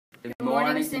Good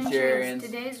morning, Centurions.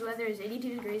 Today's weather is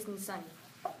 82 degrees and sunny.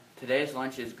 Today's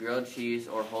lunch is grilled cheese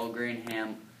or whole grain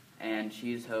ham and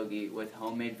cheese hoagie with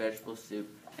homemade vegetable soup,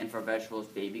 and for vegetables,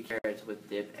 baby carrots with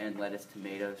dip and lettuce,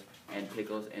 tomatoes, and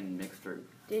pickles and mixed fruit.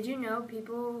 Did you know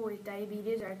people with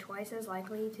diabetes are twice as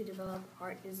likely to develop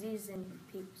heart disease than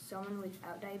someone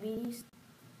without diabetes?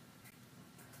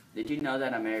 Did you know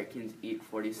that Americans eat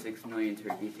 46 million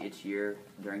turkeys each year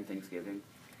during Thanksgiving?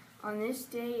 On this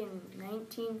day in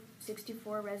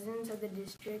 1964, residents of the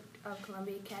District of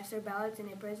Columbia cast their ballots in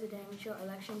a presidential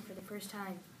election for the first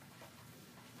time.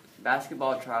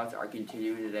 Basketball tryouts are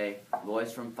continuing today,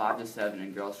 boys from 5 to 7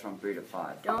 and girls from 3 to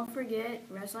 5. Don't forget,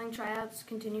 wrestling tryouts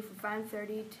continue from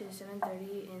 5:30 to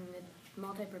 7:30 in the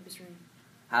multi-purpose room.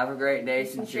 Have a great day,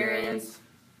 Centurions.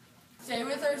 Stay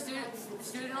with our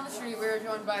student on the street. We are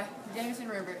joined by Jameson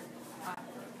River. Hi.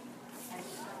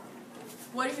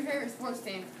 What is your favorite sports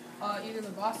team? Either the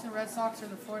Boston Red Sox or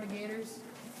the Florida Gators.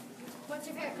 What's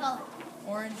your favorite color?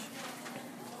 Orange.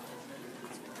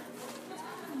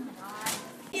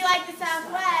 If you like the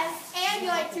Southwest and you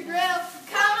like to grill,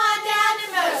 come on down to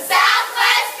Moe's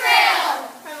Southwest Grill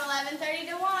from 11:30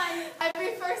 to 1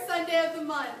 every first Sunday of the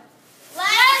month.